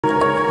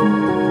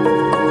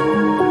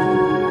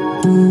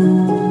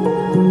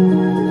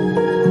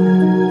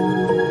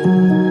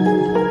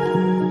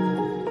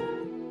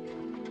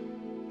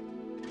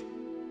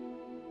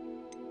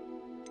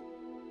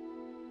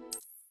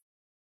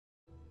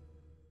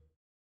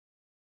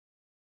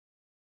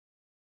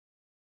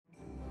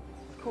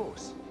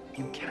course,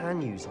 you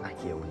can use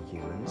Accio on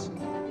humans,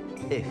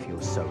 if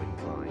you're so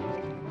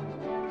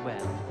inclined.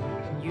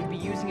 Well, you'd be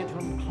using it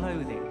on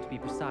clothing, to be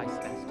precise,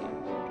 Sebastian.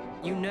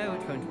 You know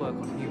it won't work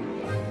on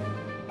humans.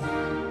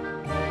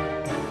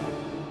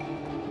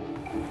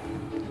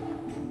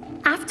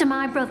 After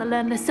my brother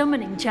learned the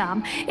summoning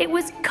charm, it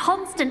was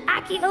constant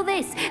Accio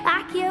this,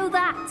 Accio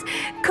that,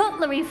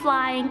 cutlery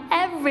flying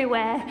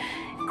everywhere.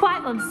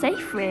 Quite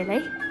unsafe,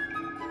 really.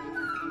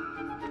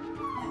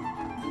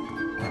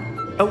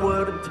 A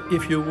word,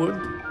 if you would.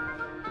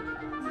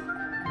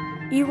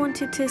 You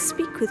wanted to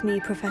speak with me,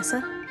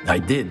 Professor? I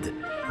did.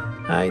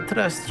 I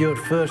trust your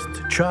first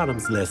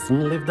charms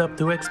lesson lived up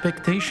to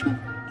expectation?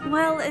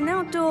 Well, an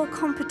outdoor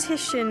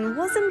competition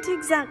wasn't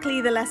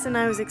exactly the lesson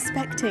I was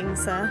expecting,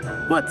 sir.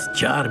 What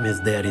charm is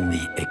there in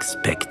the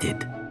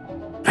expected?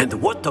 And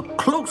what a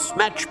close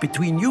match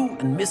between you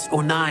and Miss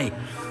Onai.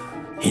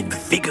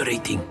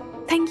 Invigorating.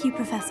 Thank you,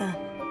 Professor.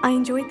 I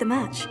enjoyed the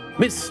match.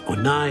 Miss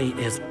Onai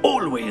is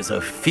always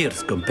a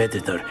fierce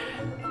competitor,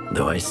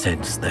 though I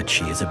sense that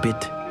she is a bit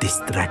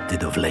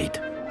distracted of late.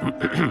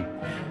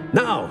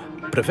 Now,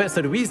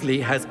 Professor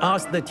Weasley has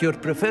asked that your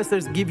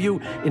professors give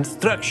you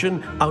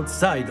instruction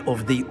outside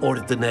of the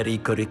ordinary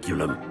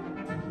curriculum.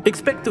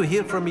 Expect to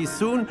hear from me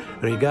soon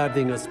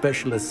regarding a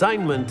special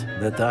assignment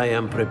that I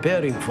am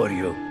preparing for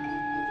you.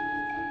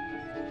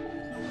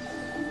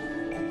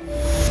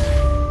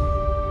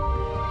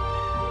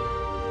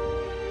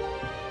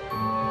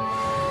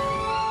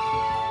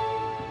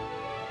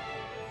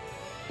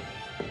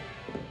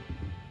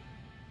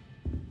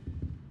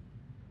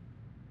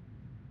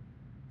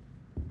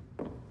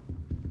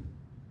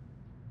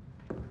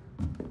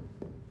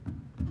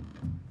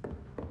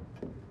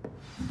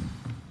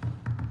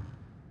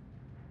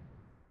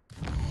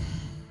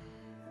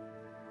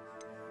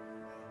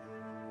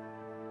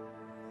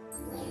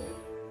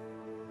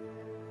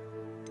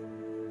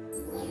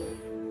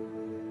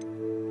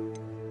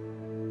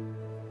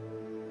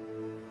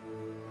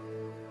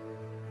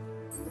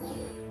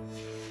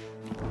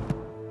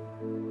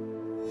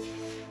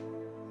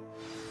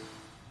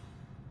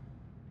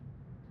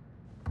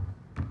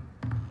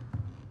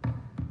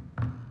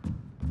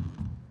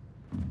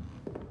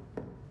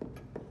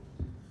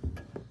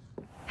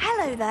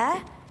 Hello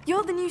there.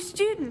 You're the new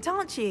student,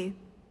 aren't you?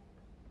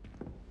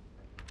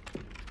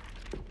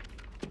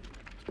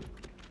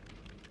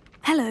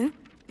 Hello.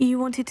 You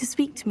wanted to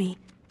speak to me?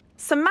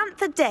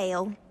 Samantha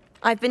Dale.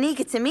 I've been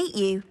eager to meet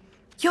you.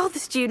 You're the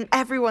student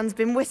everyone's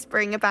been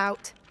whispering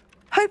about.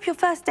 Hope your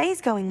first day's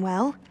going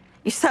well.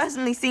 You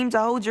certainly seem to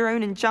hold your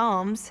own in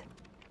charms.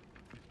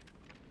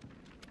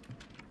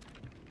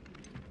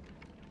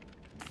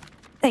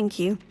 Thank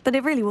you, but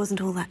it really wasn't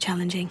all that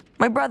challenging.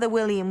 My brother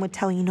William would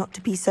tell you not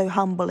to be so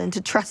humble and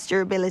to trust your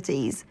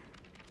abilities.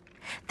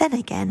 Then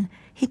again,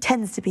 he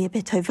tends to be a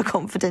bit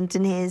overconfident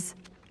in his.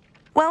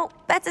 Well,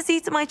 better see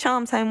to my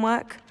charms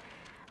homework.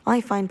 I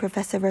find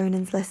Professor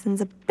Ronan's lessons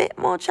a bit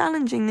more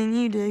challenging than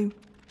you do.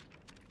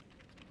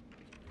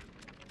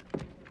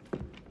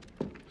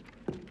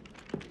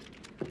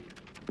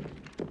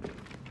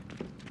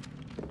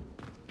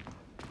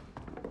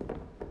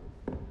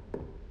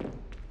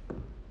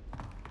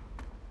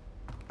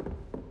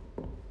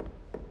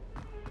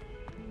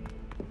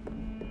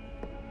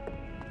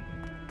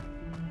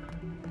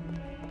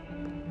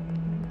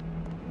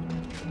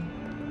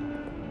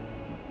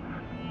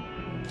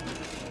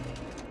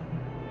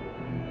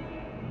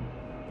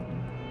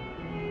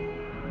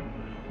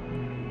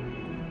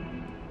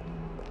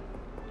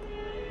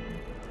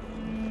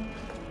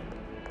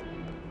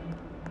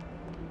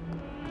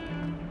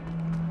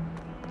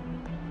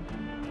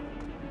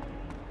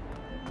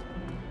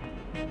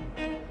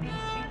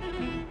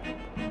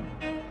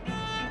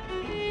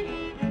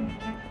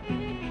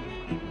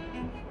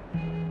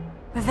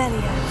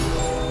 Revelio.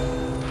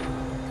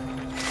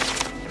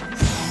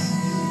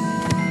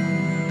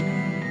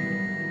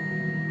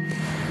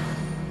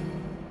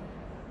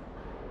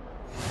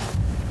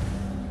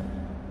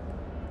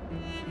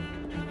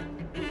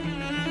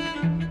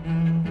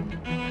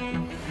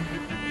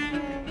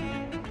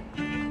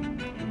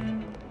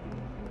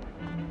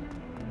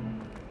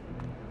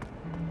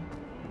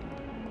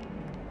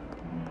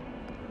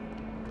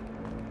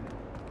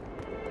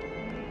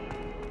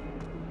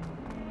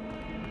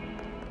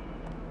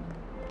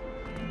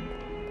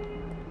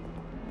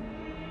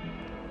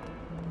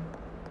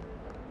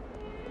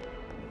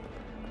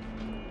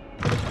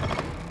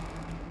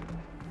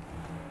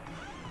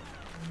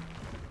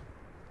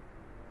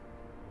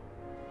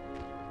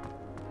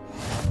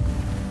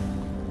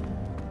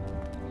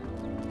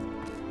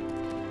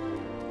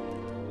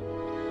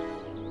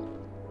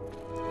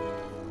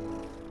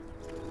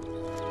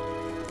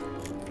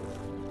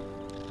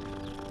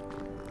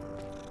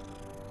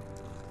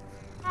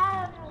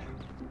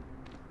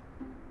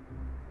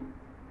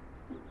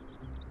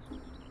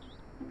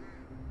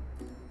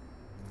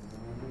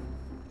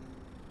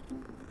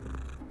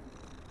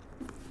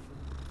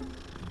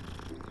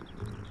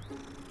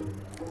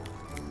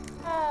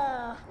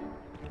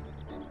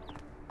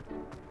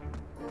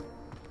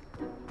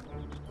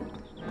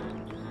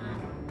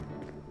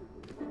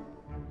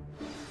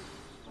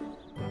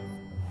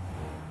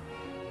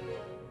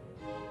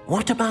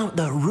 What about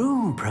the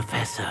room,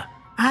 Professor?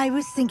 I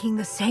was thinking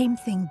the same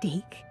thing,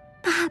 Deke.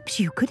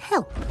 Perhaps you could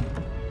help.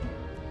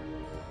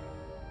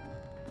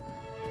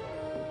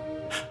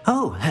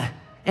 Oh,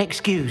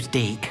 excuse,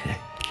 Deke.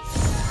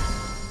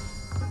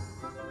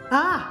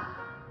 Ah,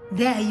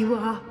 there you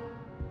are.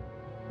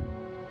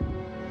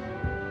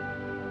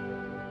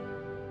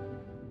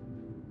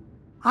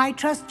 I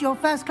trust your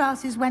first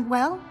classes went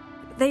well?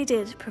 They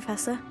did,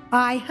 Professor.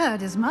 I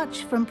heard as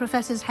much from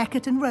Professors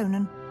Hecat and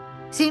Ronan.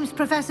 Seems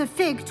Professor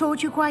Fig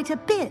taught you quite a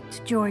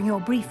bit during your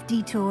brief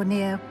detour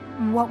near...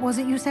 what was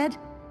it you said?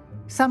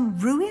 Some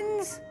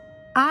ruins?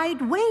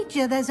 I'd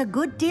wager there's a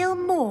good deal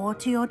more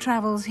to your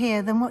travels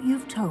here than what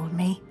you've told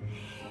me.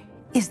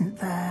 Isn't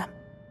there?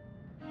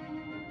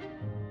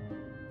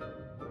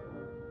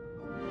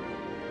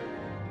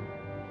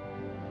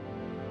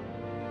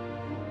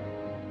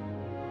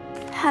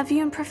 Have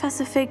you and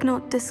Professor Fig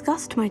not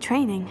discussed my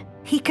training?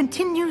 He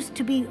continues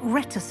to be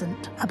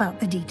reticent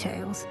about the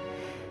details,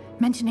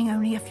 mentioning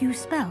only a few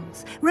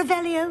spells.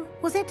 Revelio,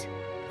 was it?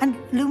 And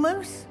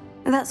Lumos?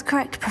 That's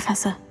correct,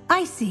 Professor.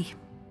 I see.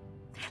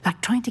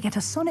 Like trying to get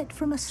a sonnet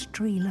from a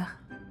streeler.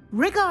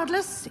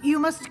 Regardless, you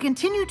must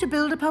continue to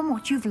build upon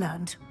what you've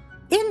learned.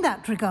 In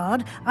that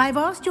regard, I've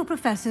asked your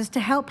professors to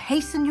help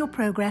hasten your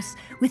progress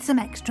with some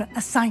extra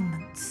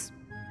assignments.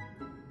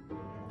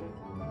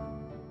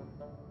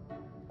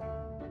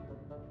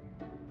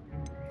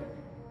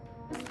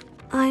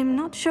 I'm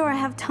not sure I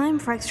have time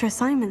for extra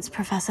assignments,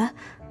 Professor.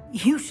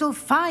 You shall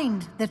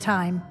find the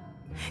time.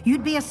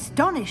 You'd be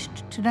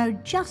astonished to know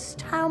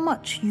just how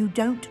much you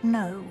don't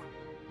know.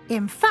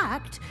 In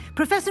fact,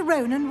 Professor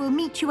Ronan will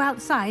meet you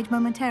outside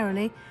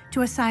momentarily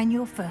to assign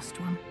your first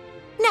one.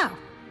 Now,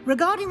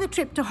 regarding the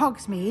trip to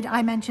Hogsmeade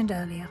I mentioned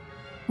earlier,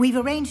 we've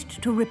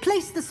arranged to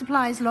replace the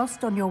supplies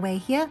lost on your way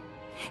here,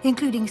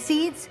 including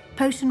seeds,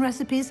 potion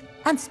recipes,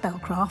 and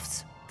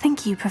spellcrafts.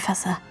 Thank you,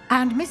 Professor.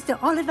 And Mr.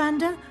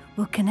 Ollivander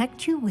will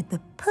connect you with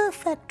the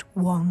perfect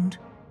wand.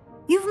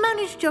 You've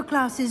managed your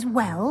classes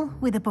well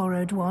with a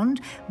borrowed wand,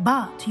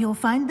 but you'll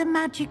find the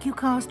magic you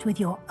cast with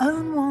your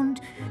own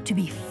wand to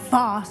be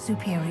far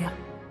superior.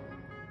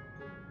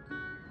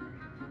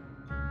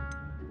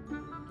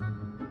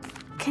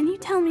 Can you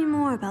tell me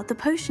more about the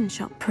potion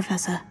shop,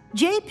 Professor?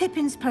 J.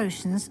 Pippin's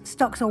Potions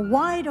stocks a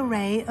wide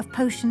array of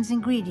potions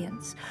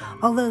ingredients,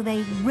 although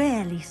they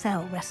rarely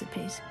sell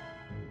recipes.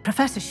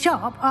 Professor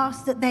Sharp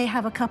asked that they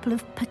have a couple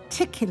of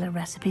particular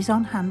recipes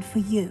on hand for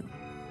you.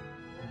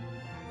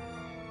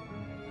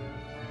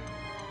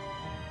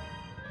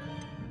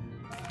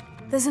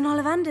 There's an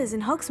Ollivander's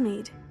in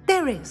Hogsmeade.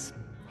 There is.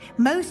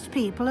 Most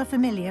people are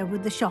familiar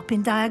with the shop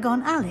in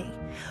Diagon Alley.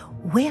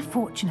 We're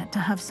fortunate to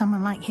have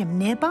someone like him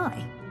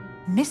nearby.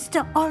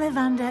 Mr.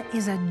 Ollivander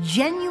is a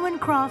genuine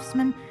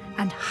craftsman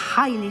and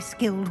highly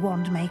skilled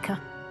wand maker.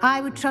 I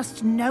would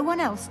trust no one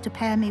else to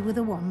pair me with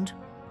a wand.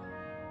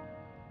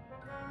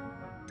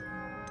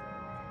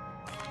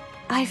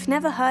 I've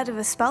never heard of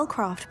a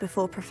spellcraft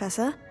before,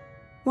 Professor.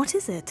 What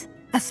is it?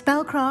 A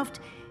spellcraft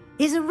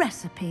is a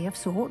recipe of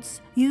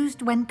sorts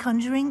used when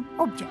conjuring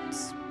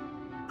objects.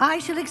 I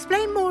shall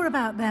explain more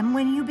about them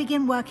when you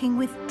begin working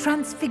with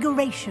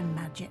transfiguration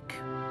magic.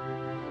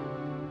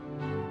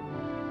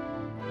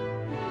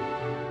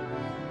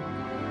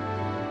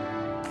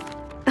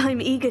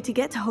 I'm eager to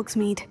get to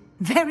Hogsmeade.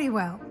 Very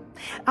well.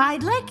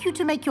 I'd like you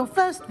to make your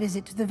first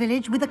visit to the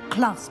village with a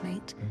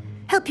classmate.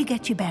 Help you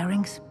get your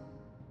bearings.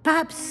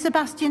 Perhaps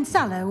Sebastian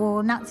Sallow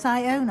or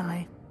Natsai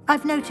Onai.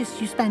 I've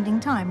noticed you spending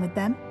time with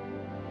them.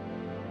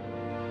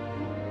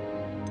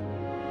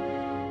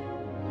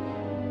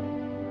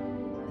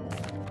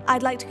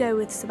 I'd like to go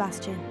with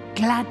Sebastian.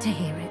 Glad to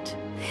hear it.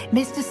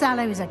 Mr.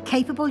 Sallow is a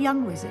capable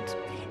young wizard,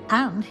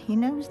 and he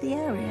knows the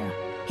area.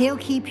 He'll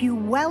keep you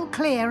well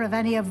clear of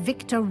any of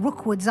Victor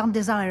Rookwood's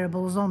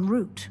undesirables en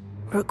route.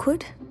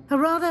 Rookwood? A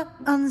rather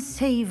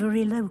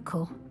unsavory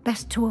local.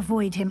 Best to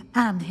avoid him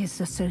and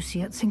his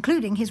associates,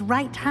 including his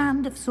right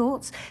hand of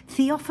sorts,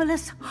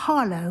 Theophilus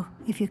Harlow,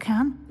 if you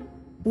can.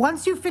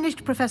 Once you've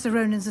finished Professor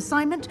Ronan's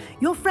assignment,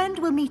 your friend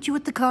will meet you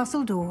at the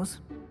castle doors.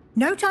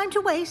 No time to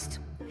waste.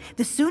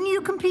 The sooner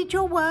you complete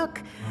your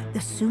work, the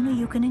sooner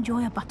you can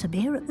enjoy a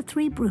butterbeer at the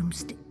Three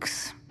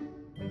Broomsticks.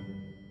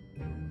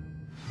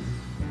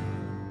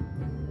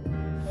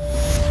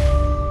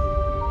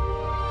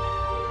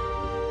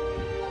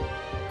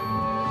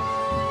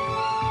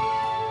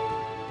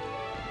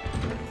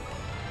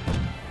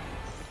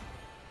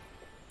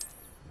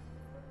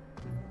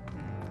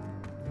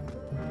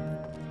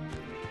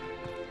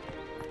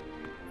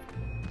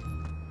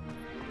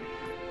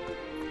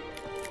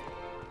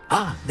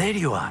 Ah, there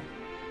you are.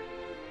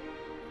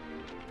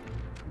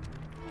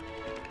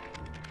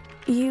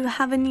 You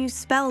have a new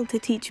spell to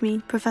teach me,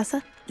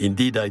 Professor?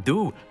 Indeed I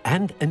do,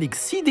 and an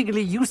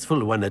exceedingly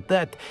useful one at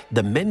that,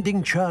 the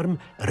mending charm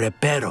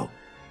Reparo.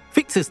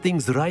 Fixes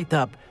things right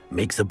up,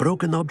 makes a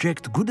broken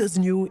object good as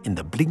new in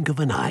the blink of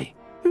an eye.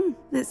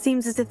 It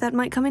seems as if that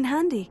might come in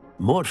handy.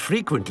 More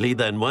frequently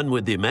than one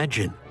would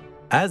imagine.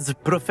 As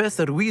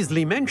Professor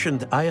Weasley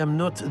mentioned, I am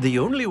not the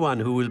only one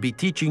who will be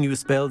teaching you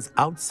spells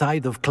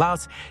outside of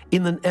class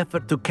in an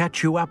effort to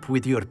catch you up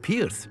with your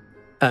peers.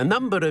 A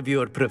number of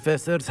your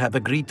professors have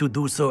agreed to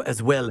do so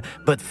as well,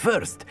 but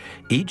first,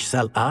 each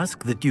shall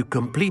ask that you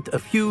complete a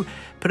few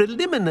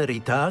preliminary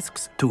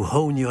tasks to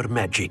hone your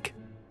magic.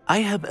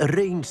 I have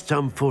arranged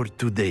some for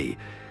today.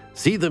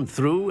 See them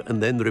through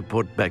and then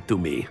report back to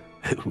me.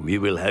 We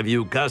will have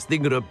you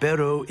casting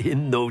Reparo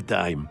in no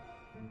time.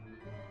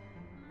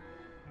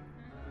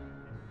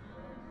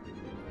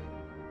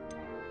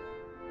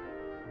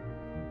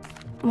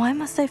 Why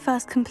must I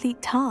first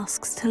complete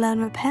tasks to learn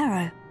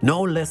Reparo?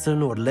 No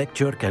lesson or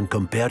lecture can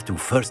compare to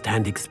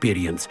first-hand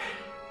experience,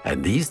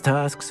 and these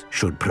tasks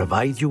should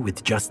provide you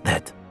with just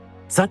that.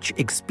 Such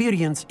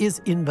experience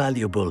is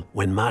invaluable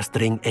when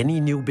mastering any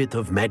new bit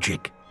of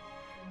magic.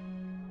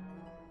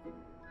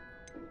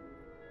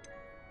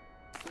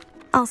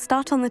 I'll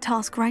start on the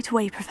task right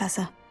away,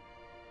 Professor.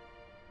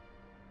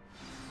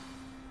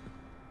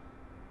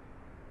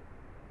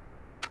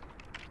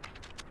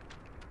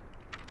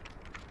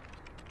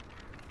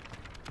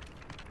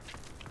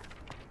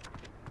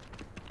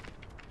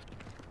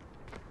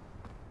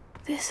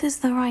 This is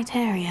the right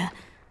area.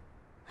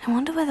 I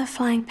wonder where the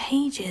flying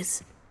page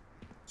is.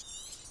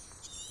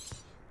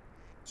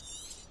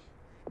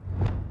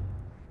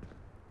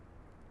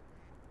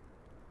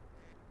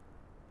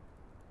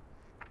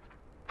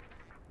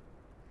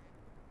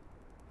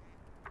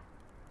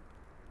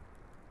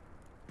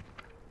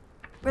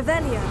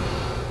 Revelio.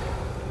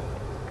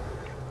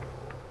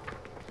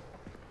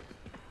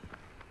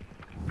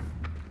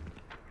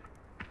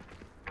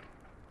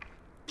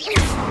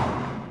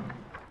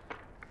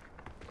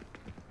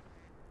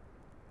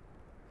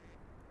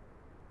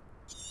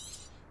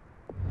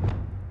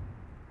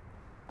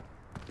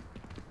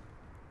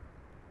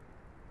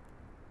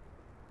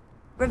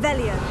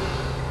 Revelio.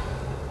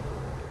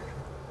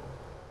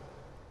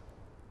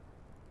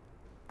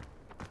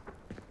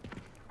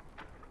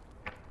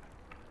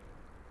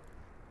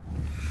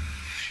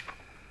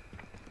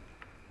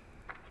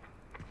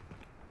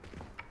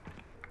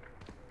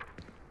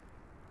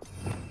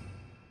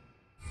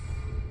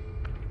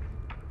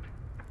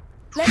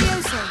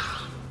 Levioso.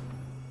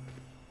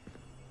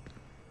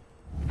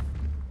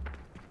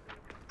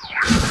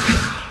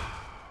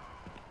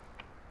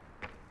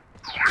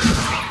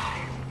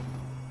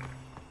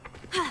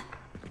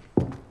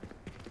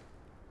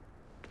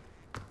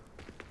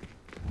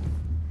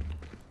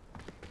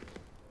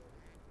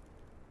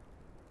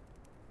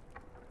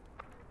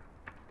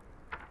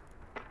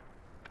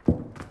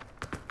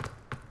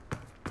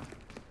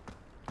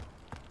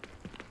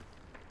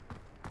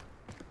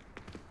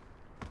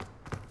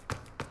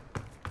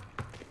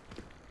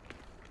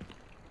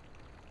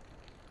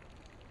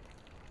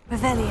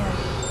 Revelio.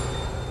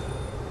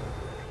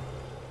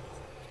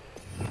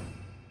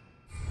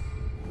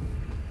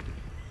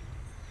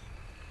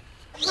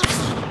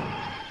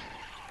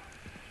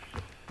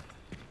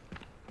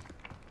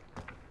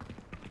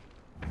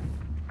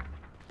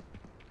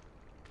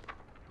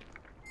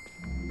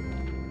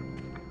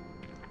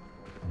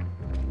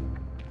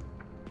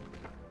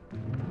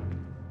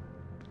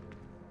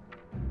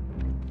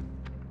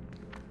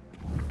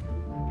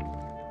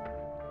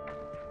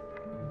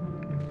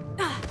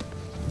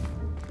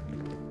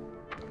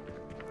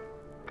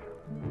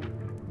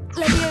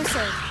 Levioso.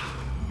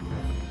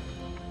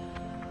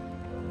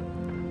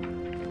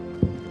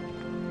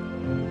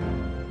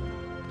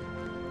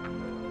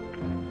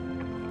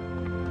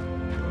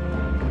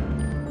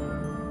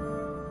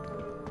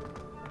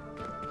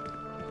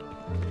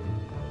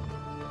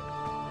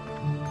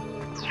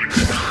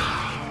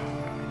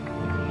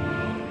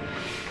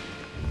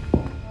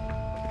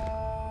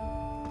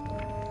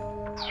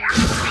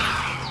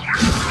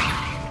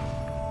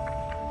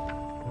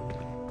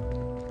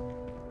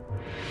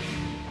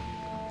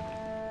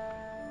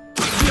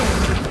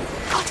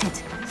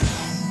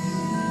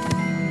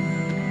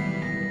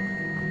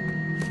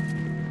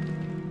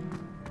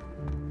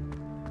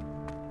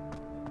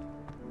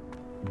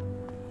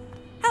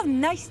 How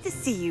nice to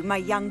see you, my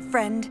young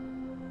friend.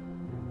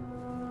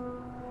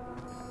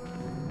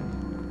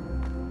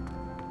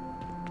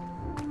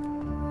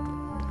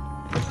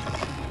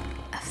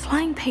 A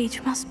flying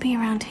page must be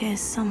around here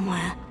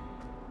somewhere.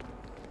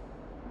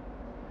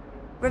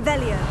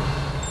 Revelio.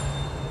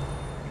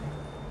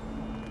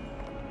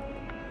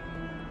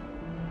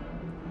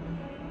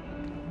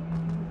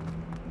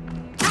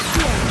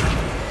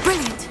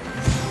 Brilliant!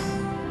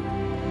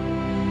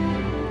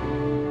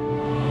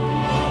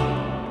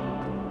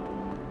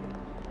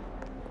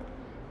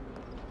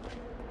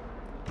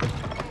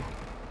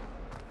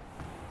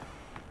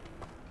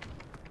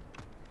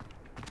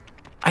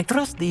 I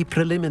trust the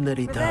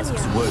preliminary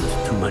tasks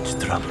weren't too much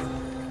trouble.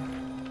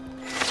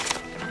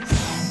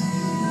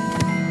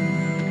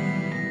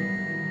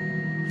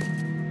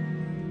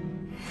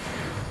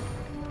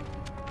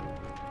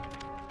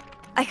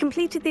 I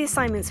completed the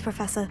assignments,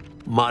 Professor.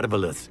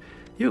 Marvelous.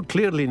 You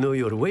clearly know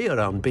your way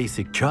around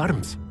basic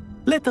charms.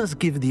 Let us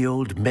give the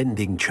old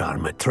mending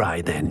charm a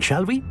try then,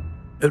 shall we?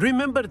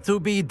 Remember to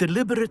be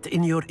deliberate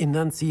in your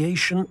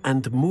enunciation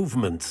and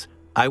movements.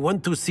 I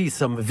want to see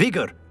some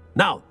vigor.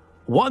 Now,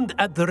 wand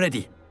at the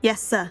ready.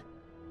 Yes, sir.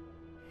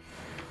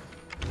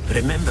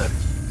 Remember,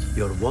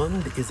 your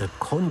wand is a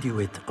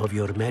conduit of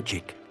your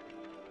magic.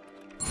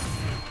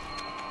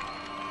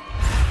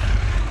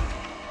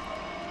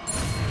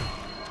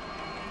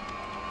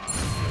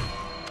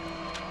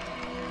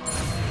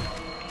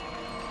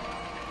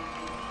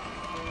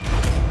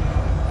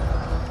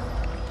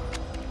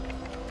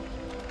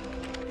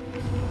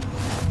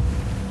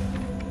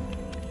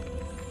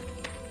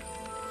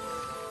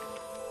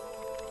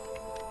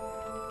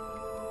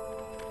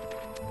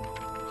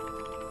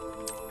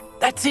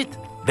 That's it!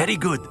 Very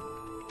good.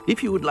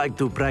 If you would like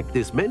to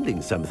practice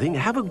mending something,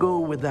 have a go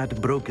with that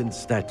broken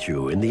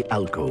statue in the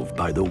alcove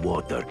by the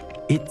water.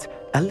 It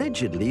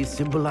allegedly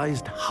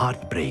symbolized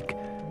heartbreak.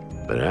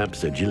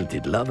 Perhaps a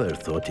jilted lover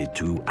thought it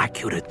too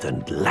accurate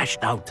and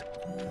lashed out.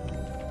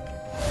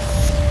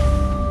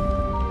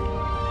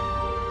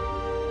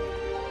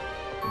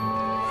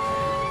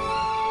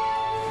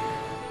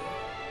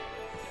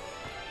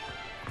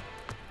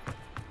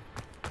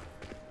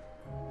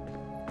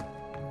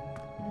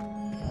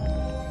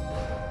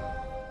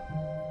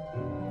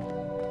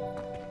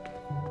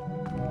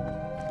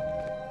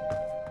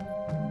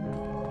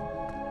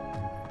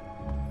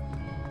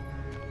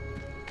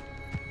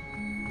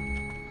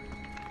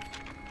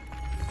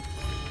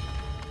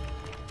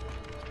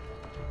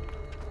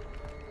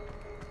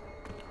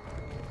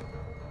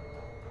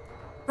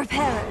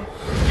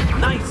 Reparo.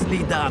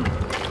 Nicely done.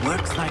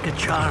 Works like a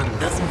charm,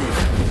 doesn't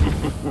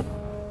it?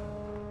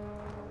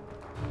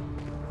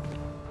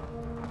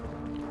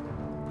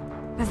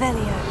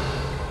 Revelio.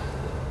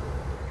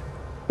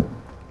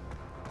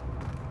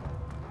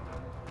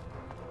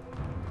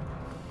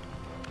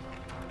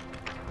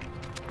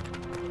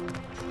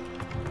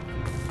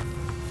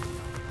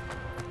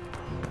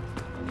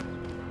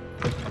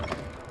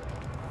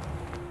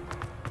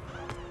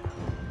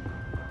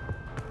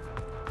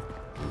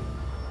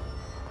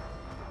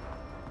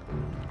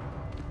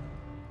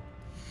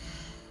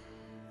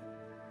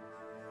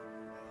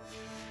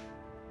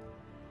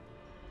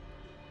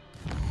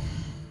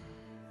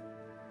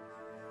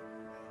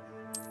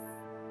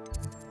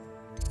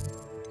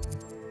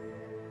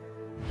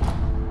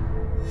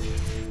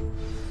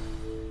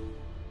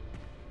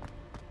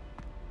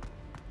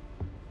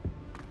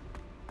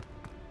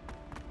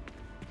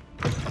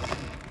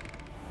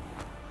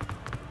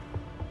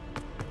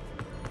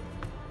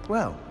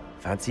 Well,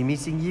 fancy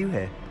meeting you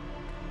here.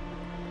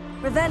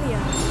 Revelio.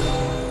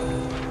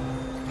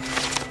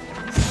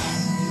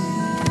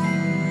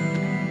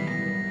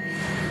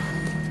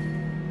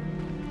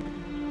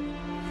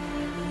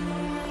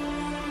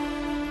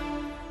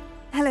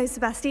 Hello,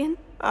 Sebastian.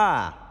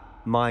 Ah,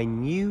 my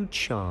new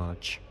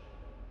charge.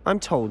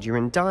 I'm told you're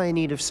in dire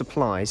need of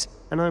supplies,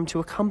 and I'm to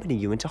accompany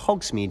you into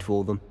Hogsmeade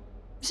for them.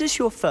 Is this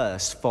your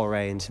first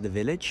foray into the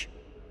village?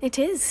 It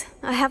is.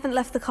 I haven't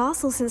left the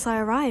castle since I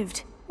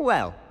arrived.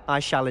 Well, I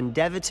shall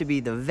endeavour to be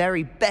the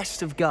very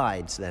best of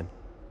guides, then.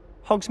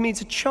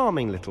 Hogsmeade's a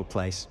charming little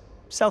place.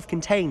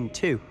 Self-contained,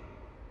 too.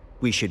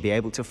 We should be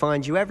able to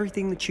find you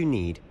everything that you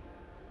need.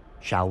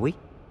 Shall we?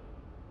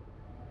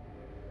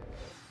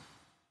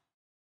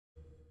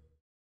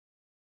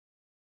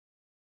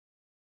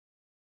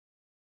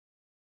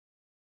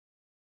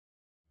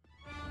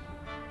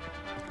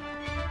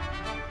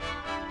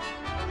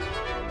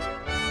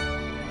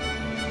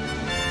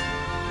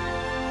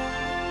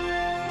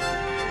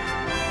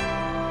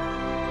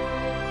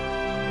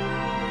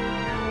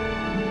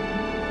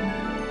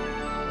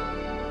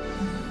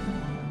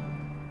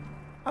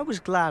 I was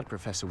glad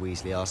Professor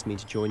Weasley asked me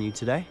to join you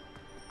today.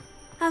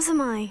 As am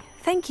I.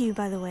 Thank you,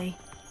 by the way.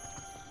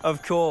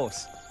 Of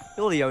course.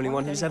 You're the only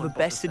one who's ever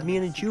bested me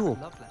in a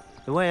duel.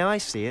 The way I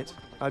see it,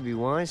 I'd be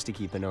wise to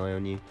keep an eye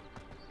on you.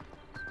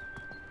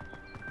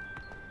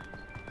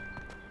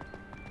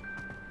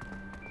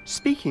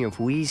 Speaking of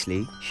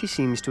Weasley, she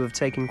seems to have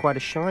taken quite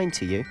a shine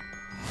to you.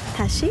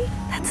 Has she?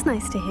 That's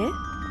nice to hear.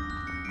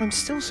 I'm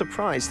still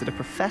surprised that a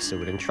professor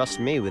would entrust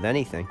me with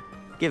anything,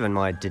 given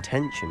my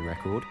detention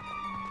record.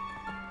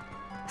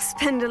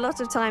 Spend a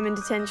lot of time in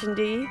detention,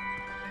 do you?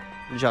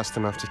 Just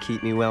enough to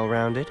keep me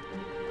well-rounded.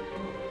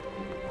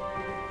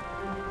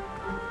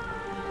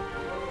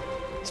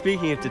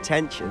 Speaking of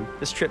detention,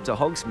 this trip to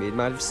Hogsmeade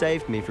might have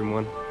saved me from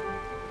one.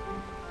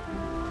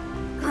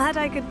 Glad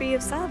I could be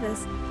of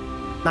service.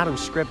 Madam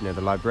Scribner,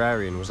 the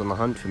librarian, was on the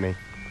hunt for me,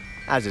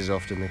 as is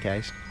often the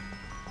case.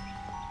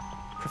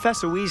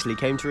 Professor Weasley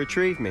came to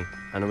retrieve me,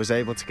 and I was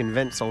able to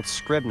convince old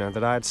Scribner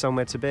that I had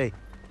somewhere to be.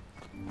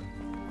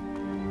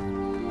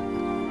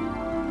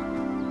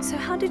 So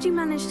how did you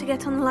manage to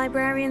get on the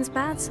librarian's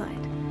bad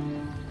side?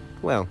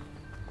 Well,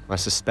 I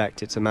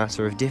suspect it's a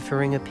matter of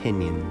differing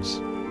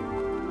opinions.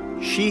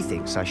 She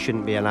thinks I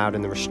shouldn't be allowed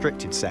in the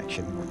restricted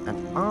section,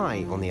 and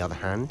I, on the other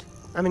hand,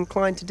 am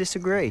inclined to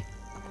disagree.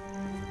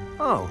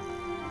 Oh,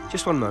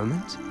 just one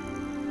moment.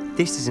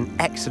 This is an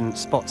excellent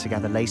spot to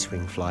gather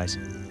lacewing flies.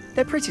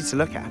 They're pretty to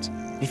look at.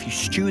 If you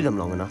stew them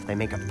long enough, they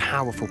make a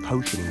powerful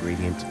potion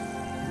ingredient.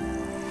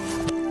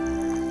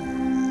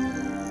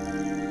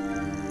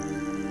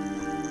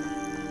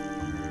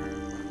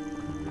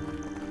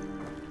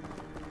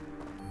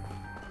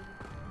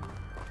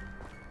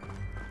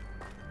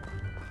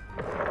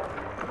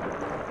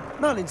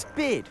 Merlin's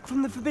beard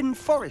from the Forbidden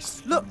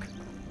Forest. Look!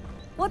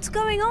 What's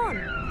going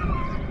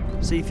on?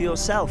 See for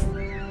yourself.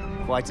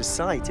 Quite a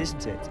sight,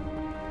 isn't it?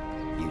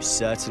 You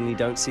certainly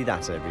don't see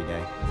that every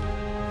day.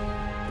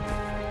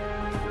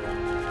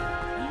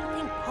 You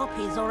think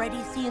Poppy's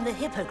already seen the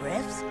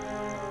hippogriffs?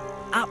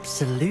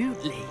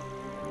 Absolutely.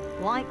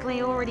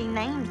 Likely already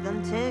named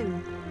them too.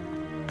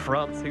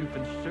 Prance, Hoof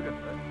and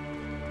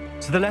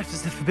Sugarfoot. To the left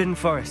is the Forbidden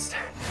Forest.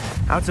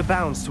 Out of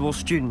bounds to all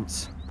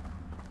students.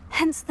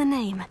 Hence the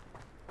name.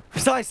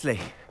 Precisely.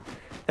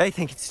 They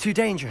think it's too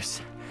dangerous.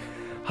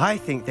 I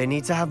think they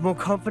need to have more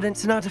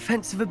confidence in our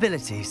defensive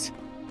abilities.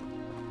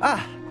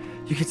 Ah,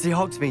 you can see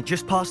Hogsmeade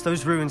just past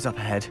those ruins up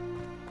ahead.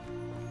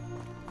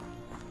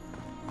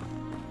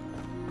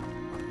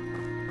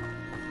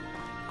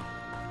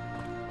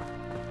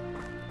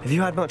 Have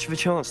you had much of a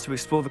chance to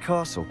explore the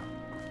castle?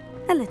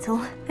 A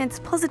little. It's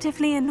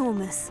positively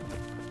enormous.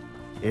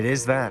 It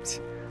is that.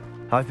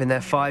 I've been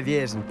there 5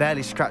 years and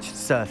barely scratched the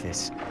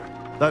surface.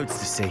 Loads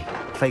to see,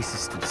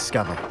 places to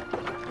discover.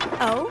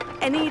 Oh,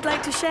 any you'd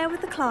like to share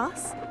with the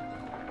class?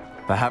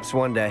 Perhaps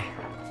one day.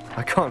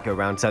 I can't go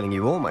around telling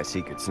you all my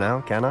secrets now,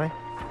 can I?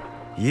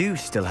 You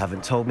still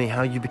haven't told me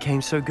how you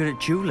became so good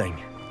at dueling.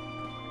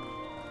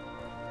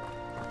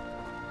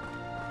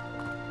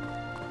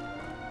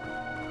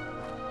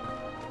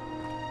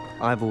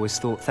 I've always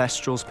thought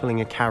Thestrals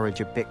pulling a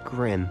carriage a bit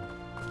grim.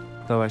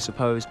 Though I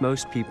suppose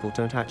most people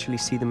don't actually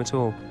see them at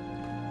all.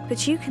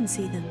 But you can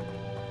see them.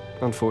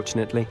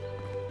 Unfortunately.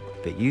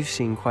 But you've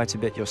seen quite a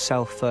bit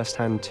yourself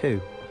firsthand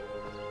too.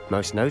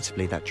 Most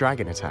notably that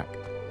dragon attack.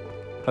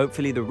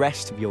 Hopefully the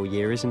rest of your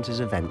year isn't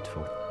as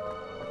eventful.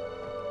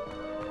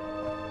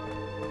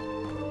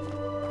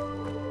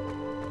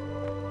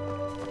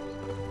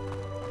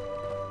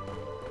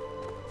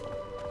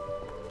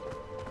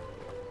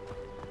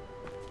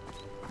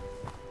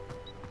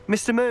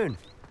 Mr. Moon!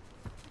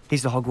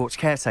 He's the Hogwarts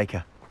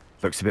caretaker.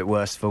 Looks a bit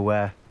worse for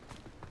wear.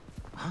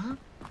 Huh?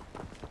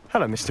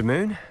 Hello, Mr.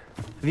 Moon.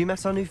 Have you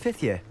met our new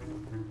 5th year?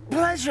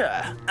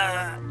 Pleasure.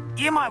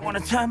 You might want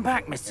to turn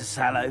back, Mr.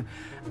 Sallow.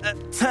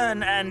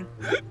 Turn and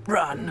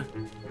run.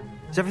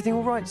 Is everything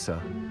all right,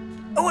 sir?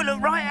 Oh,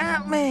 look right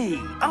at me.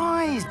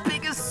 Eyes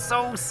big as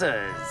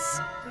saucers.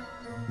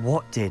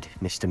 What did,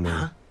 Mr. Moon?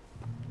 Huh?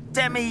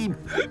 Demi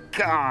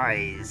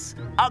guys.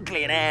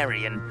 Ugly and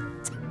airy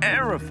and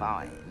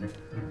terrifying.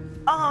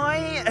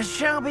 I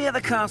shall be at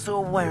the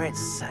castle where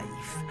it's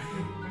safe.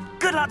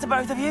 Good luck to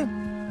both of you.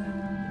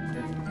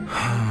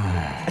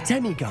 A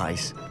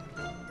demi-guise?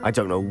 I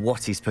don't know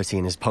what he's putting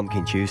in his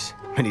pumpkin juice,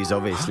 but he's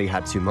obviously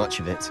had too much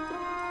of it.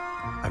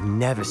 I've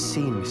never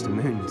seen Mr.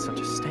 Moon in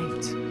such a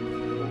state.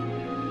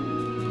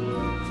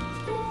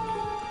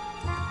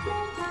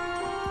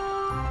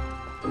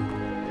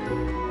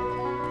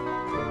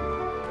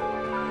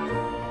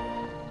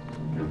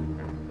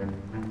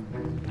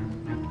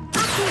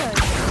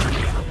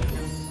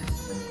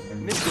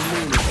 Mr.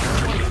 Moon is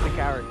quite the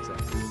character.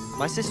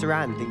 My sister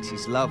Anne thinks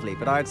he's lovely,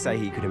 but I'd say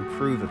he could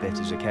improve a bit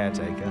as a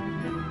caretaker.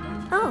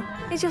 Oh,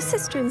 is your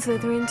sister in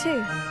Slytherin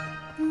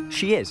too?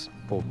 She is,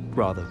 or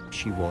rather,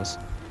 she was.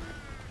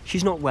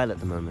 She's not well at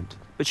the moment,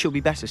 but she'll be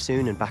better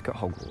soon and back at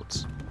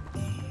Hogwarts.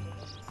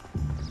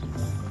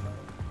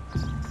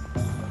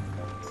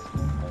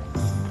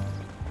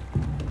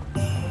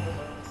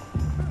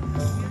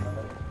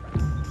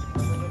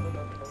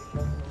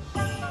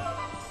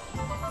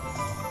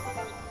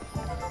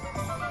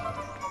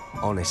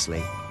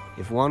 Honestly,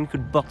 if one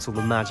could bottle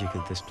the magic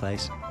of this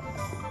place.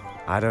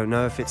 I don't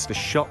know if it's the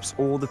shops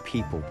or the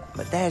people,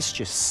 but there's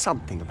just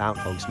something about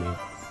Hogsmeade.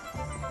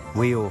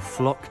 We all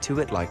flock to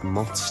it like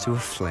moths to a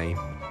flame.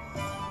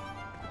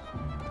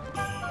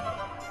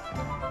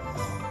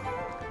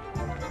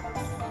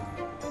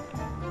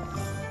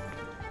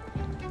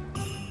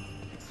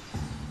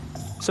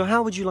 So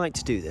how would you like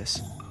to do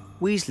this?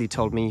 Weasley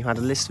told me you had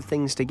a list of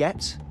things to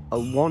get, a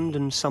wand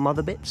and some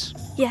other bits.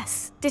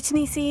 Yes,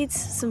 Dittany seeds,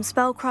 some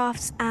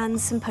spellcrafts, and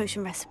some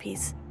potion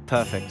recipes.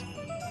 Perfect.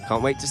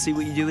 Can't wait to see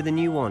what you do with the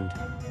new wand.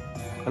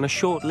 And a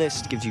short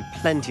list gives you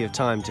plenty of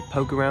time to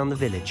poke around the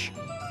village.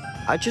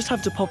 I just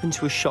have to pop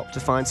into a shop to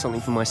find something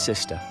for my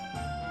sister.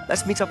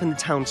 Let's meet up in the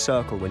town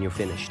circle when you're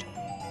finished.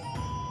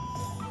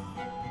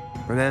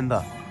 Remember,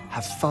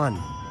 have fun.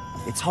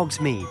 It's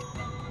Hogsmeade.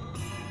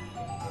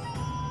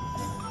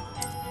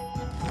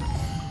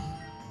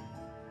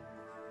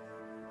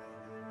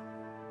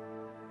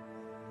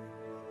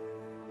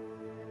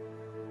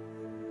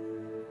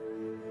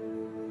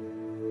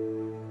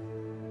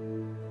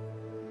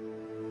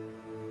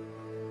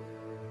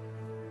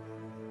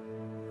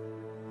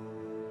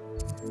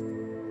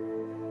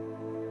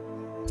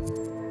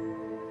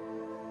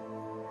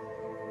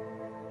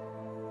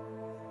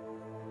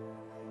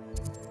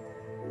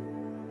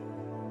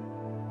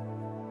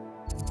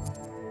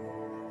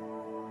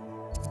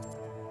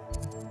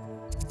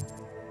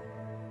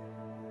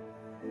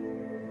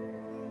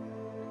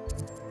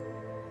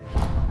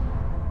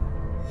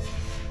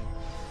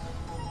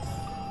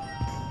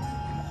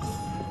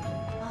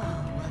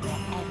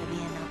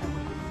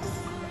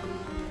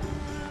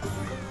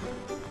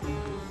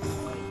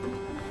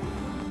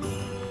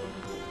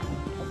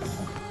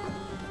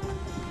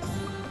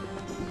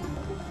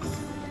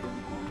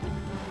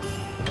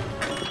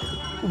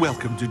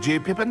 Welcome to J.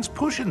 Pippin's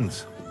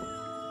Potions.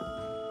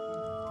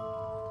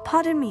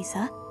 Pardon me,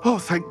 sir. Oh,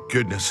 thank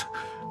goodness.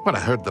 When I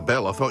heard the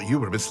bell, I thought you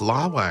were Miss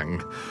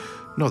Lawang.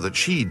 Not that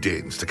she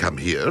deigns to come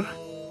here.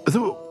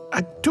 Though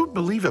I don't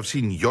believe I've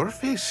seen your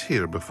face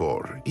here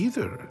before,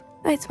 either.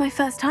 It's my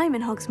first time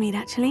in Hogsmeade,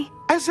 actually.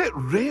 Is it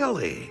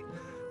really?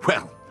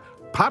 Well,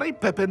 Parry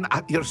Pippin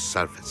at your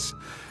service.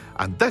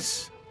 And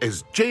this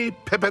is J.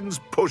 Pippin's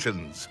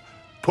Potions.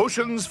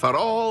 Potions for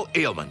all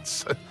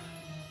ailments.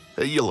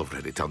 You'll have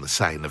read it on the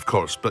sign, of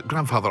course, but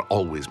Grandfather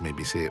always made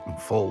me say it in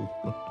full.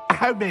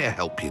 How may I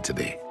help you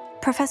today?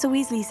 Professor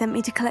Weasley sent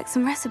me to collect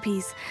some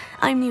recipes.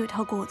 I'm new at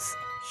Hogwarts.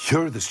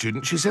 You're the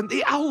student she sent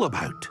the owl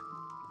about.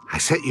 I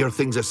set your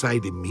things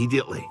aside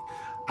immediately.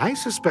 I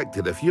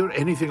suspected if you're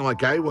anything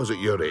like I was at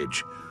your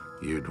age,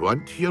 you'd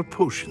want your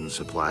potion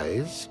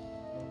supplies.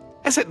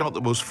 Is it not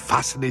the most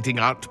fascinating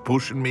art,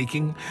 potion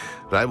making?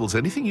 Rivals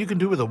anything you can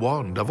do with a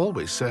wand, I've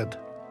always said.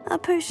 Are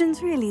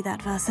potions really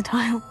that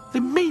versatile? They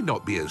may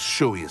not be as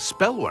showy as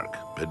spellwork,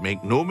 but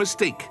make no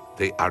mistake,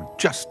 they are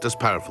just as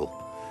powerful.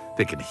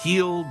 They can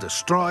heal,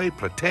 destroy,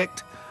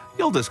 protect.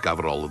 You'll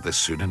discover all of this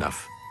soon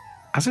enough.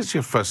 As it's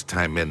your first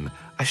time in,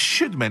 I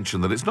should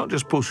mention that it's not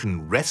just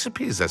potion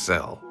recipes I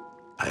sell.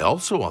 I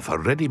also offer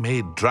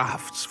ready-made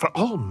drafts for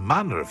all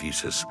manner of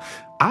uses,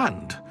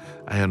 and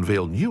I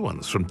unveil new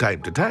ones from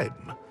time to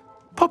time.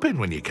 Pop in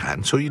when you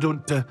can so you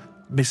don't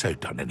miss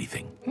out on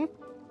anything.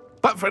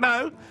 But for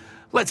now,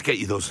 let's get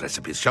you those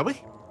recipes, shall we?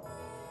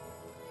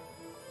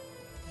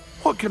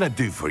 What can I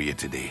do for you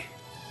today?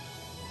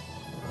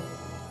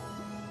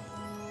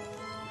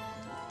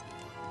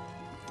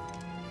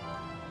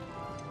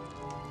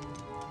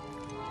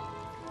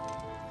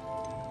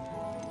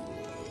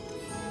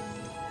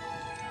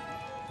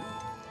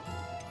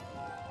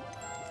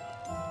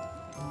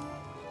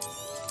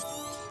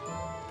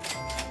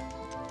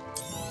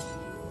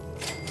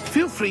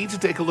 Feel free to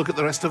take a look at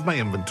the rest of my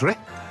inventory,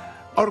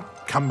 or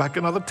come back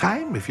another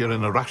time if you're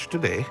in a rush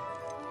today.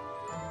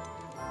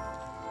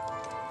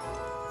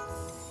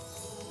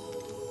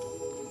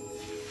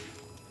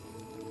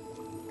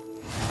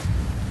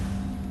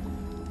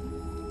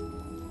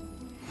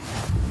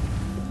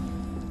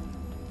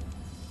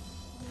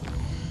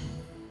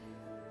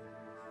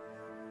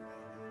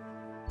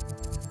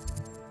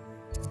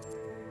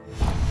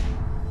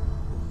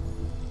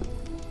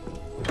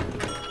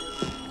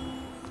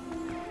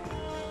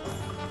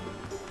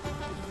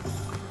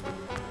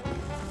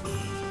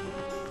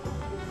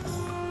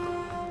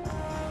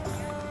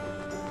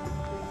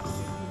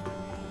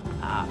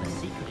 The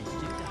secret is to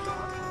the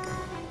heart.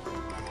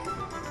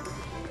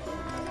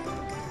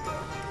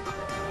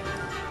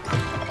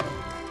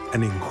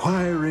 An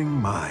inquiring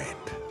mind.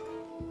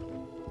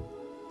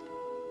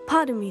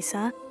 Pardon me,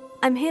 sir.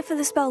 I'm here for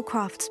the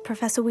spellcrafts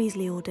Professor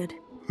Weasley ordered.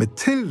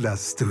 Matilda,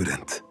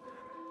 student.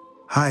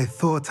 I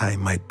thought I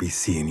might be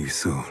seeing you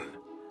soon.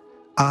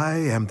 I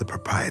am the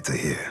proprietor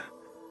here,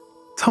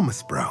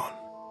 Thomas Brown.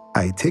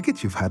 I take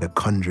it you've had a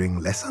conjuring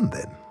lesson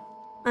then?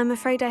 I'm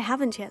afraid I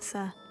haven't yet,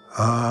 sir.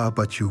 Ah,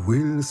 but you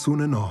will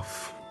soon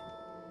enough.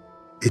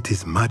 It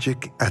is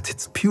magic at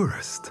its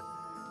purest,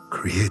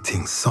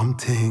 creating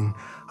something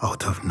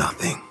out of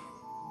nothing.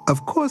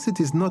 Of course, it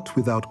is not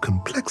without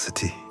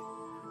complexity,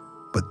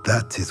 but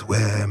that is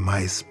where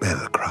my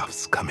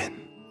spellcrafts come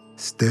in.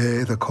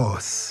 Stay the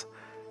course,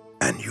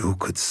 and you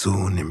could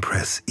soon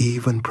impress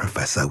even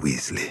Professor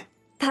Weasley.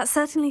 That's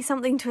certainly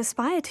something to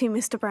aspire to,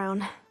 Mr.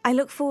 Brown. I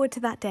look forward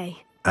to that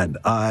day. And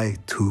I,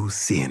 too,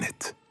 seeing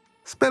it.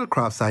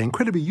 Spellcrafts are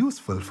incredibly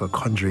useful for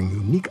conjuring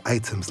unique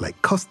items like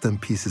custom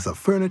pieces of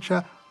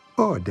furniture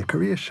or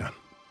decoration.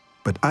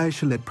 But I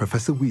shall let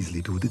Professor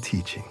Weasley do the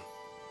teaching.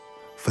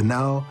 For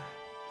now,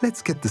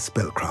 let's get the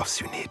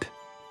spellcrafts you need.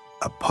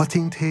 A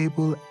potting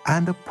table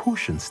and a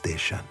potion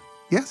station,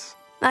 yes?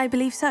 I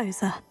believe so,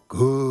 sir.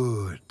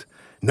 Good.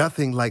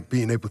 Nothing like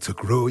being able to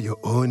grow your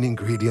own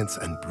ingredients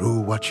and brew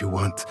what you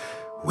want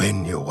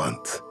when you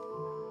want.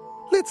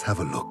 Let's have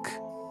a look.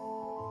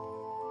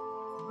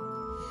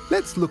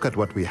 Let's look at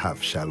what we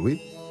have, shall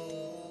we?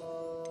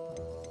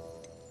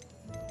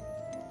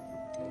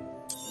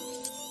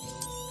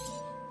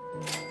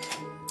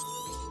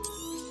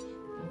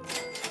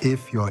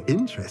 If you're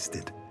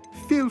interested,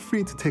 feel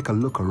free to take a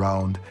look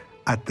around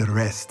at the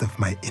rest of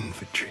my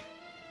inventory.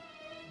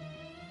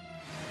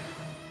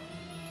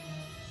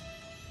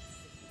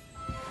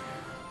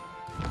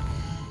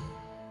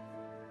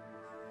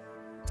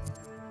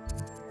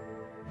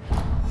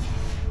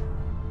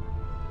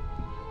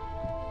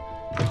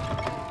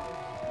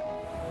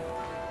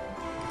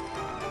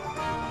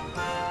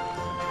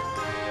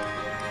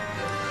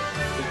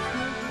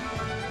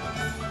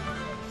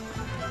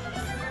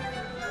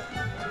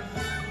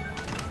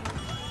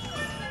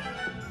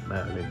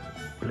 Merlin's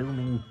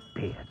blooming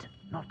beard.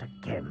 Not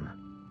again.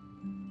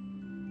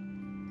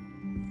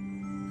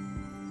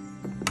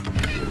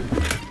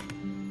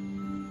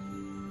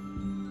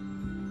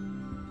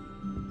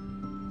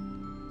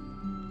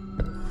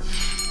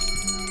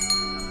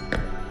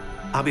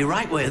 I'll be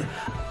right with...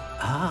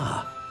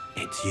 Ah,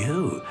 it's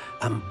you.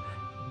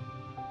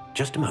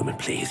 Just a moment,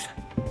 please.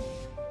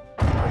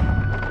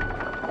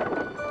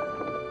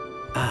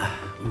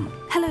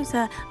 Hello,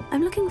 sir.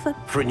 I'm looking for...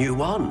 For a new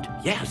wand,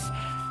 yes.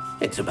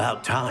 It's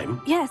about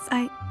time. Yes,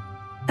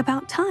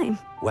 about time.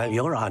 Well,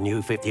 you're our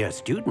new fifth-year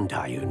student,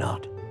 are you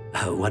not?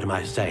 Oh, what am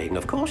I saying?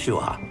 Of course you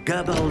are.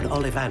 Gerbold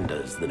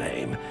Ollivander's the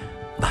name.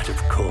 But of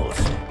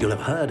course, you'll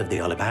have heard of the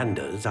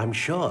Ollivanders, I'm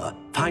sure.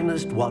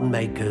 Finest wand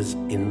makers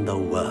in the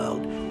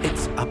world.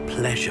 It's a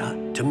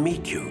pleasure to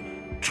meet you,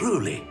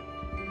 truly.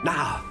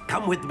 Now,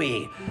 come with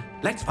me.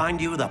 Let's find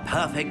you the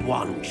perfect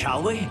wand,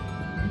 shall we?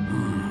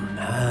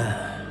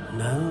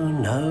 No,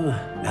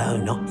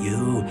 not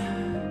you.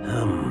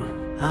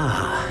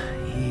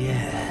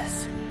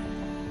 Yes.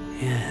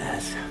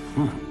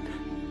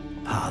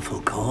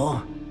 Powerful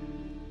core.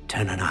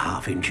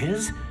 10.5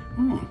 inches.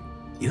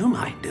 You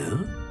might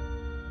do.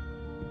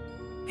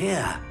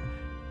 Here,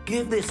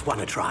 give this one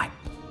a try.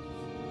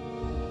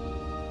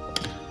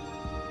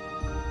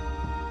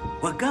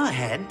 Well, go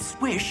ahead,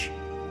 swish.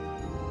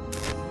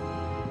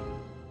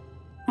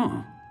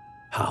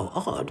 How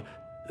odd.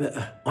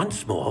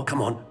 Once more,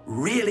 come on,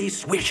 really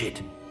swish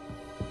it.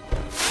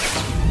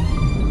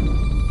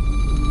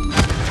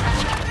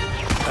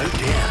 Oh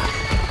dear.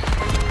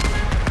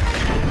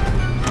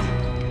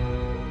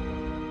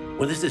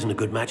 Well, this isn't a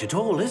good match at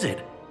all, is it?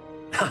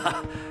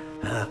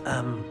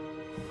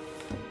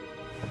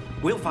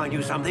 We'll find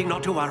you something,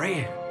 not to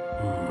worry.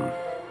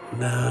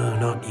 No,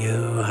 not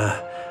you.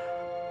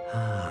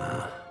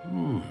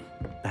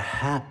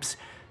 Perhaps.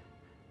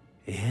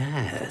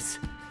 Yes.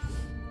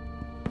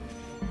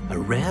 A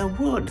rare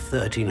wood,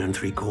 13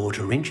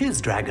 3/4 inches,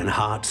 dragon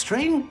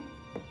heartstring.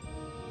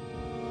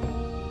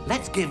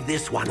 Let's give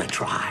this one a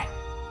try.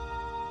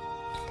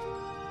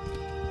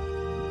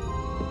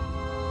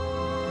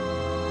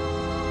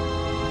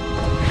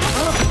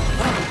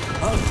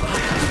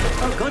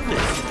 Oh,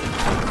 goodness.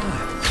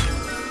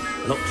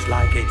 Looks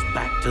like it's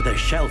back to the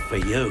shelf for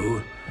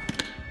you.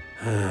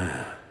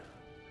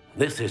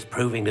 This is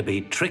proving to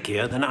be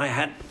trickier than I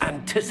had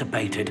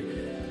anticipated.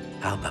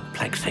 How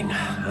perplexing.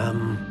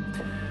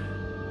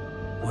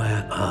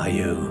 Where are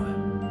you?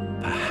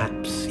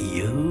 Perhaps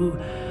you?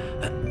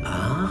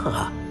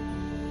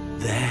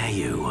 There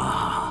you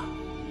are.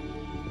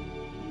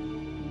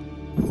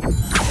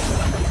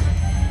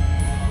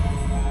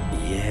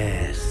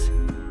 Yes,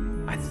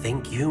 I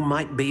think you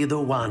might be the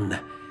one.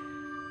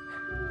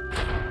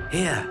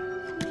 Here,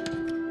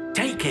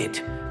 take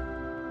it.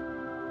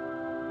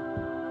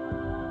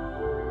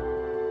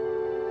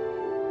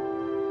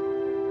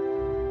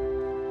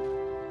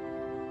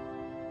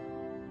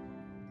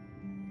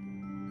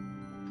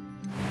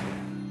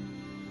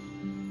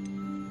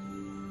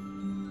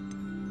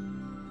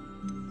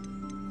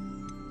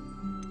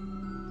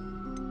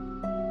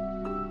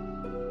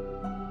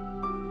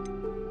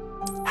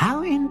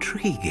 How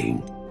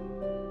intriguing.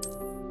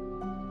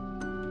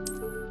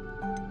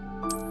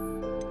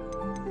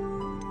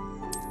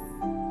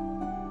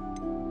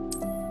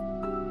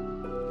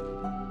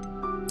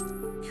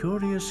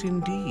 Curious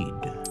indeed.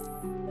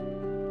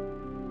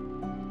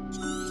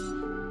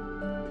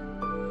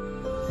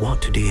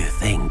 What do you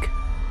think?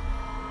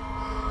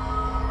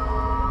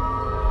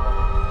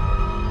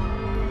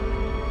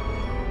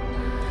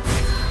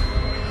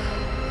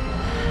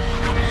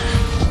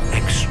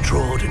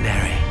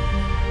 Extraordinary.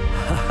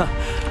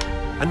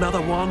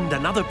 Another wand,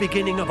 another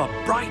beginning of a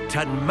bright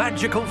and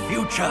magical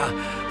future.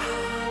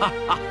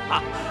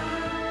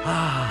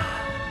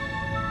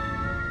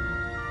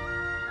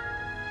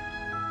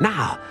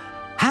 Now,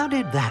 how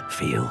did that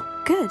feel?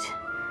 Good.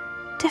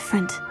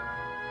 Different.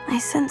 I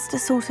sensed a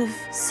sort of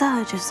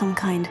surge of some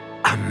kind.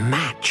 A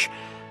match.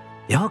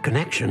 Your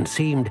connection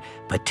seemed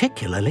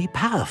particularly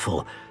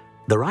powerful.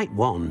 The right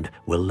wand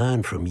will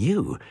learn from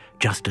you,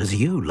 just as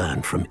you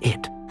learn from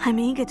it. I'm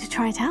eager to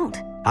try it out.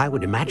 I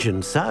would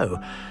imagine so.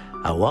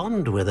 A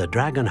wand with a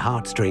dragon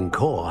heartstring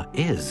core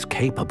is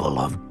capable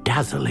of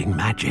dazzling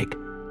magic.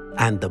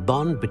 And the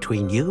bond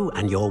between you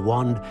and your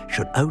wand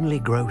should only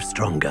grow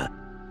stronger.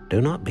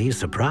 Do not be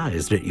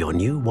surprised at your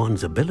new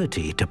wand's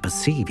ability to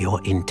perceive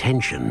your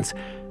intentions,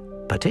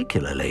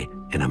 particularly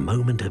in a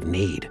moment of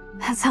need.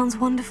 That sounds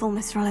wonderful,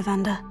 Mr.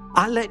 Ollivander.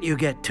 I'll let you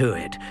get to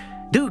it.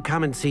 Do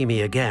come and see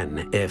me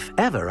again if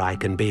ever I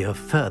can be of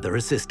further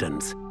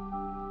assistance.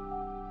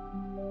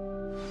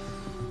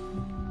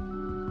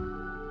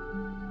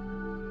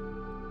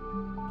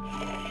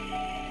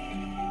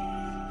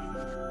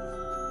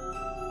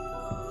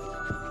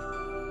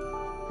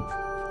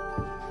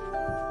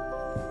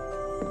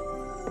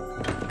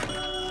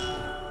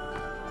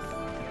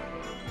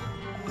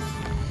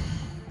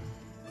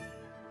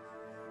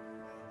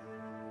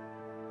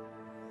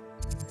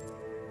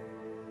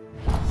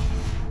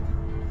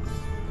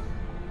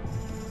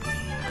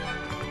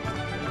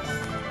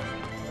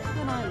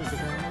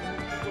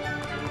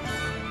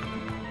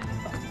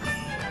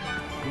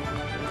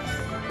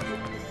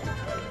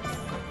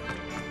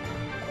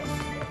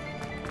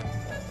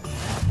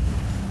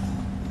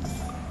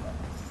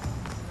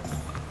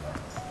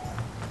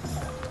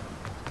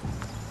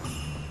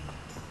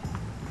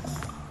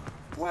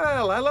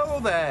 Well, hello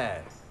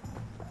there.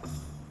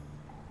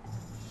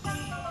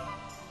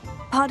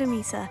 Pardon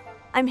me, sir.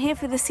 I'm here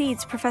for the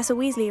seeds Professor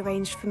Weasley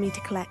arranged for me to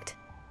collect.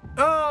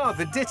 Ah,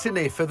 the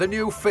dittany for the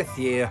new 5th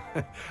year.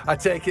 I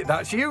take it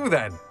that's you,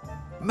 then.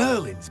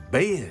 Merlin's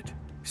beard.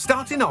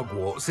 Starting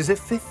Hogwarts as a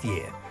 5th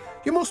year.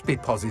 You must be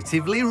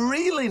positively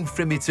reeling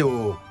from it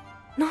all.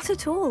 Not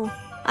at all.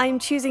 I'm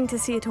choosing to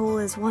see it all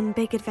as one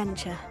big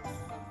adventure.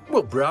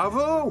 Well,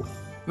 bravo!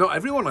 Not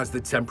everyone has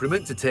the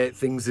temperament to take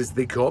things as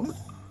they come.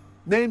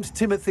 Name's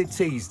Timothy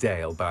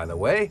Teasdale, by the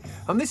way,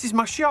 and this is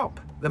my shop,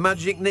 the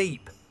Magic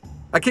Neep.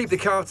 I keep the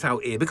cart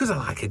out here because I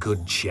like a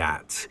good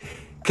chat.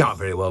 Can't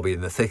very well be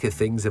in the thick of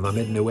things if I'm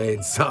heading away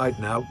inside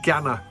now,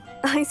 can I?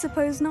 I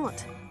suppose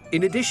not.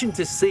 In addition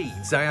to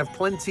seeds, I have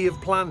plenty of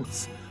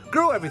plants.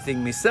 Grow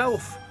everything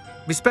myself.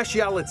 My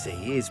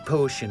speciality is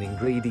potion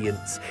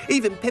ingredients.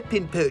 Even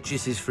Pippin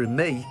purchases from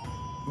me.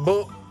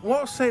 But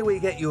what say we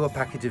get you a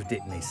packet of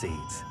Dittany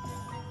seeds?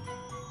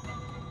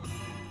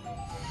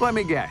 Let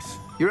me guess.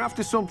 You're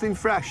after something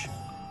fresh.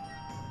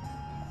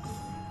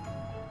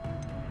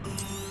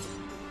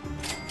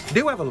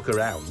 Do have a look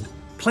around.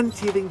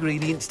 Plenty of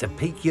ingredients to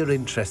pique your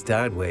interest,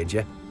 I'd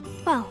wager.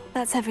 Well,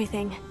 that's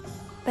everything.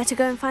 Better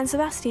go and find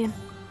Sebastian.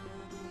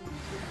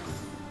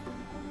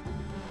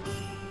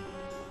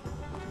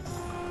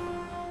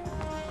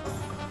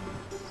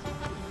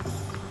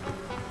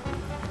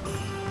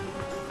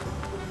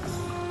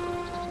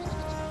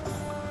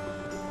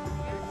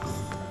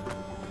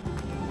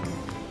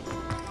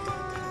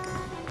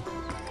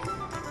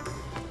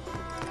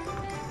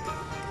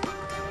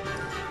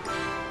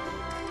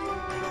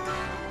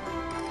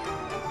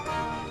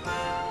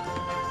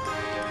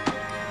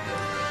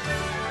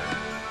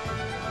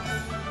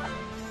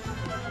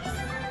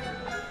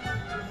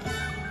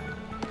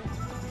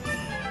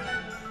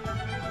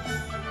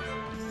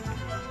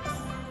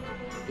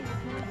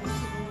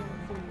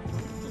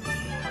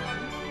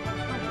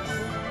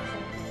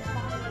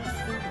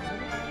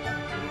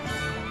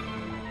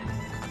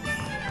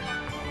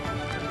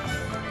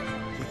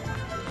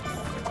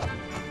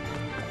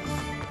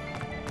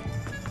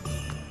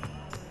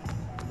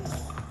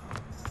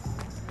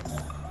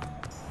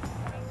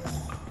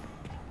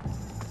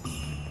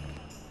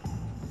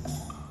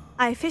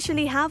 I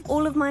officially have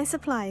all of my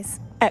supplies.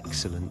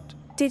 Excellent.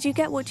 Did you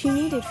get what you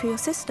needed for your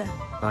sister?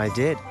 I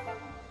did.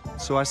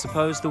 So I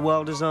suppose the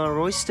world is our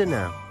oyster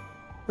now.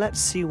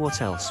 Let's see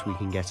what else we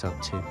can get up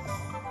to.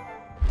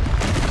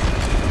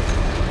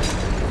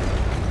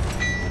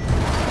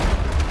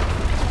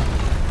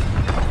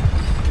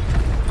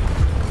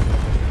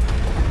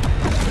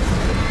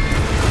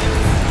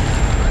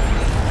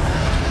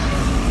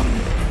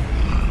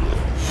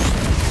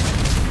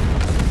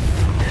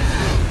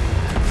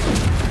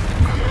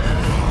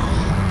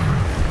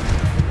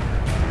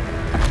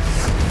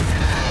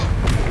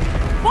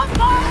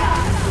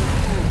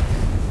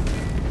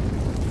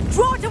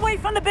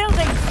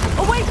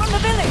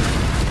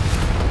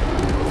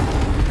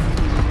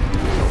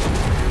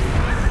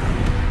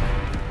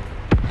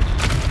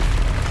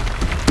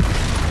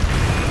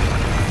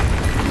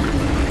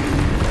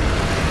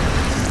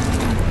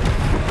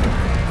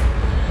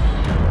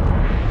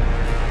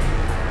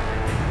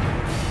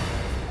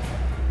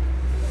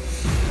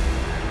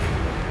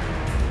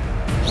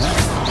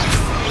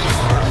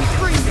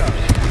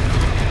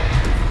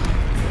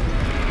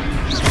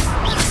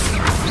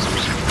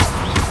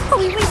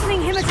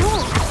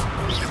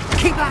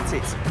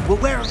 We'll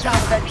wear them down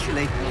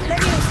eventually.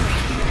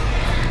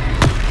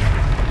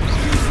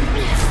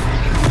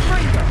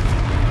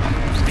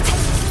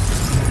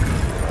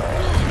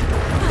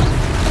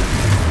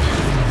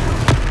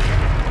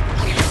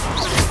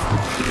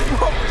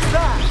 What was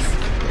that?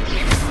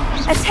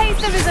 A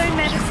taste of his own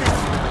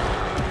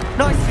medicine.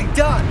 Nicely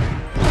done.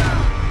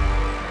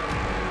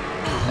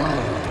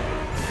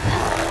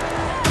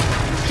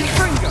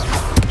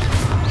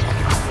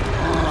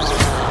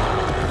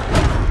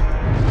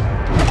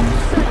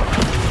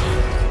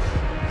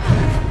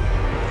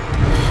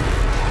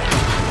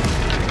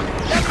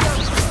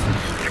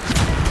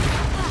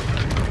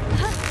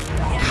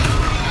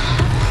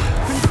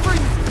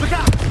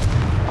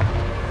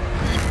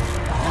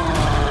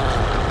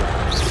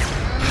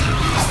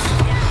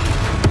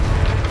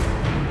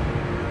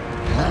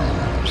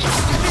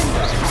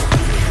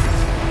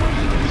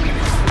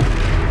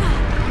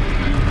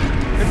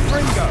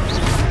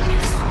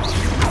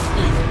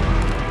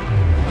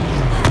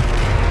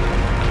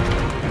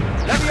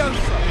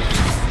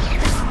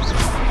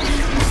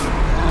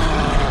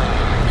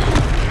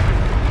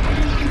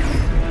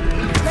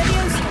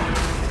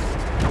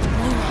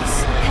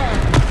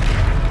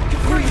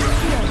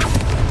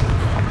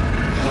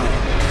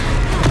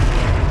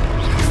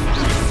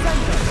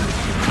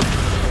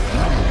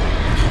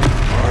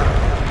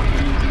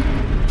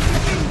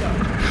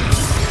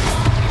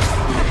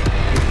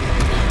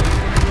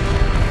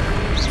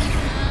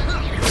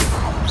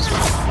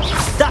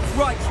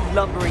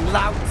 Lumbering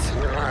lout.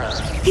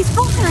 He's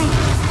faltering.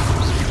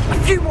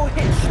 A few more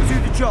hits to do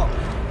the job.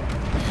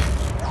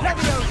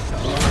 Leviosa.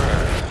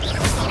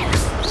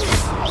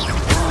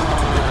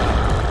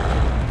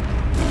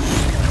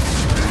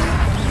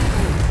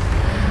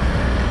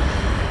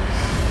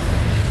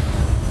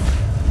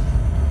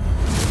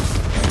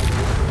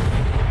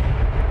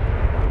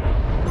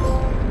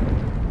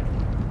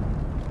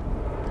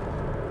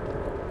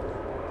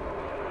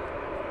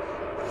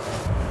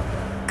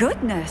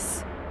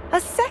 goodness! A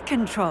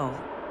second troll!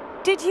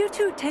 Did you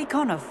two take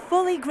on a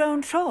fully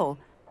grown troll?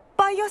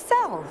 By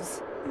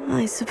yourselves?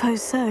 I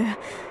suppose so.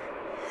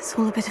 It's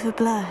all a bit of a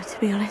blur, to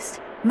be honest.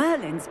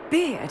 Merlin's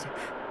beard.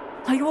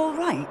 Are you all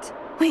right?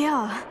 We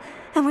are,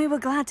 and we were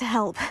glad to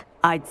help.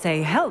 I'd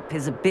say help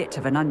is a bit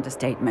of an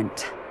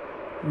understatement.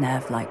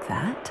 Nerve like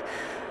that.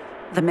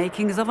 The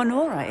makings of an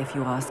aura, if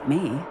you ask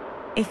me.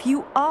 If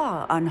you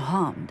are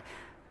unharmed,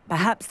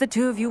 perhaps the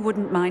two of you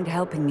wouldn't mind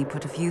helping me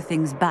put a few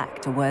things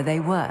back to where they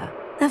were.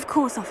 Of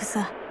course,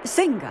 officer.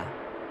 Singer.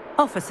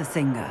 Officer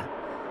Singer.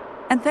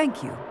 And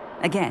thank you,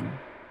 again,